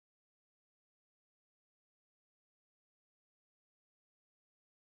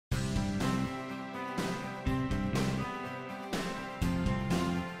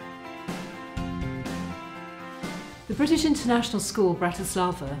The British International School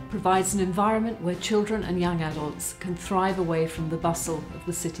Bratislava provides an environment where children and young adults can thrive away from the bustle of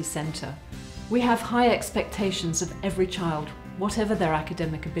the city centre. We have high expectations of every child, whatever their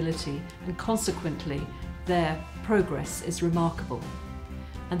academic ability, and consequently their progress is remarkable.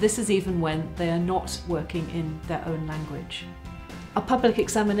 And this is even when they are not working in their own language. Our public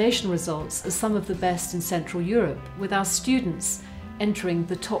examination results are some of the best in Central Europe, with our students entering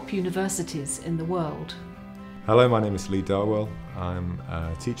the top universities in the world. Hello, my name is Lee Darwell. I'm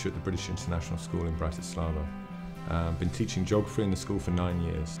a teacher at the British International School in Bratislava. I've been teaching geography in the school for 9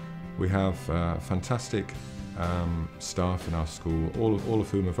 years. We have fantastic staff in our school, all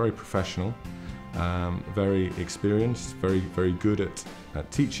of whom are very professional, very experienced, very good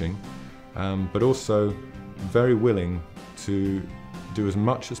at teaching, but also very willing to do as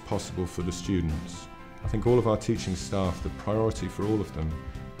much as possible for the students. I think all of our teaching staff, the priority for all of them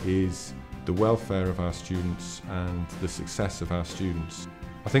is the welfare of our students and the success of our students.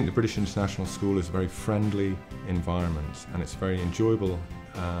 I think the British International School is a very friendly environment, and it's a very enjoyable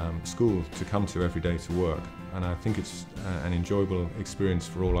school to come to every day to work, and I think it's an enjoyable experience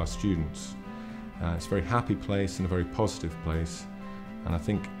for all our students. It's a very happy place and a very positive place, and I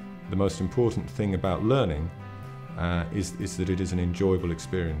think the most important thing about learning is that it is an enjoyable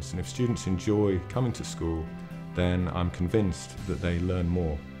experience, and if students enjoy coming to school, then I'm convinced that they learn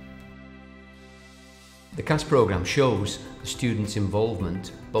more. The CAS programme shows the students'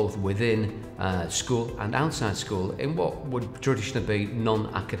 involvement both within school and outside school in what would traditionally be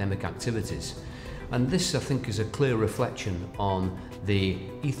non-academic activities. And this, I think, is a clear reflection on the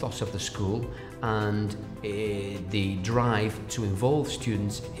ethos of the school and the drive to involve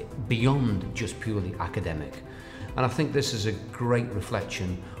students beyond just purely academic. And I think this is a great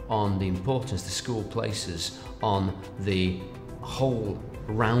reflection on the importance the school places on the whole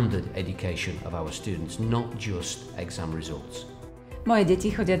rounded education of our students, not just exam results. Moje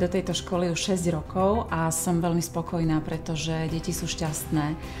deti chodia do tejto školy už 6 rokov a som veľmi spokojná, pretože deti sú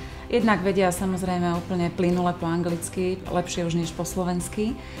šťastné. Jednak vedia samozrejme úplne plynule po anglicky, lepšie už než po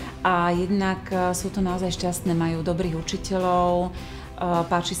slovensky, a jednak sú to naozaj šťastné, majú dobrých učiteľov,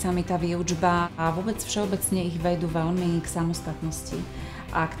 páči sa mi tá výučba a vôbec všeobecne ich vedú veľmi k samostatnosti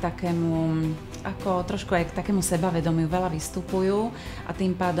a k takému, trošku aj k takému sebavedomiu, veľa vystupujú a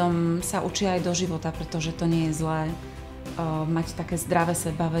tým pádom sa učia aj do života, pretože to nie je zlé mať také zdravé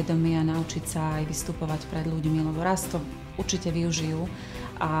sebavedomie a naučiť sa aj vystupovať pred ľuďmi, lebo raz to určite využijú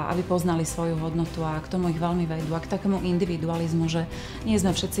a aby poznali svoju hodnotu, a k tomu ich veľmi vedú a k takému individualizmu, že nie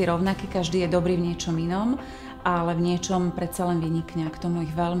sme všetci rovnakí, každý je dobrý v niečom inom, ale v niečom predsa len vynikne, a k tomu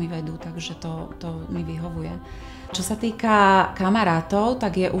ich veľmi vedú, takže to mi vyhovuje. Čo sa týka kamarátov,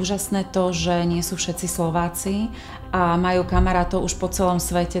 tak je úžasné to, že nie sú všetci Slováci a majú kamarátov už po celom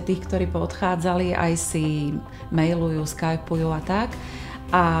svete, tých, ktorí poodchádzali, aj si mailujú, skypujú a tak.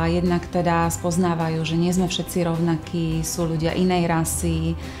 A jednak teda spoznávajú, že nie sme všetci rovnakí, sú ľudia inej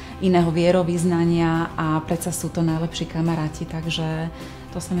rasy, iného vierovyznania a predsa sú to najlepší kamaráti, takže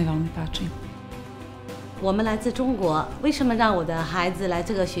to sa mi veľmi páči. 我们来自中国，为什么让我的孩子来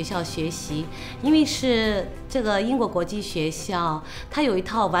这个学校学习？因为是这个英国国际学校，它有一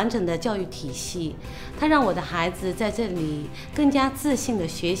套完整的教育体系，它让我的孩子在这里更加自信的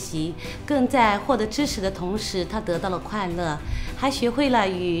学习，更在获得知识的同时，他得到了快乐，还学会了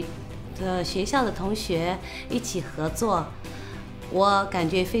与学校的同学一起合作。 我感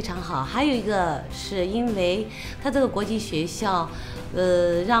觉非常好，还有一个是因为他这个国际学校，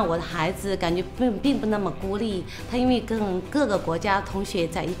让我的孩子感觉并不那么孤立，他因为跟各个国家同学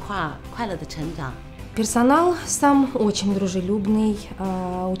在一块儿快乐的成长。 Персонал сам очень дружелюбный,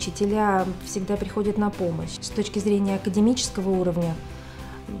 учителя всегда приходят на помощь. С точки зрения академического уровня,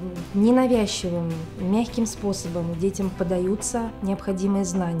 ненавязчивым, мягким способом детям подаются необходимые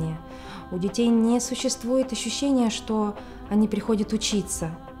знания. У детей не существует ощущения, что они приходят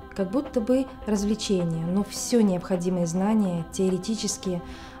учиться, как будто бы развлечение, но все необходимые знания, теоретические,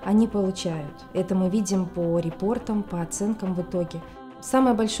 они получают. Это мы видим по репортам, по оценкам в итоге.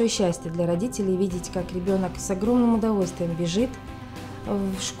 Самое большое счастье для родителей видеть, как ребенок с огромным удовольствием бежит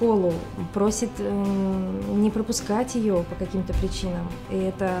в школу, просит не пропускать ее по каким-то причинам. И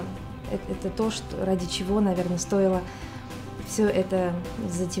это то, что, ради чего, наверное, стоило все это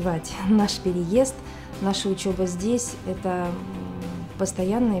затевать. Наш переезд, наша учеба здесь – это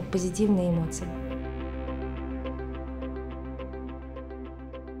постоянные позитивные эмоции.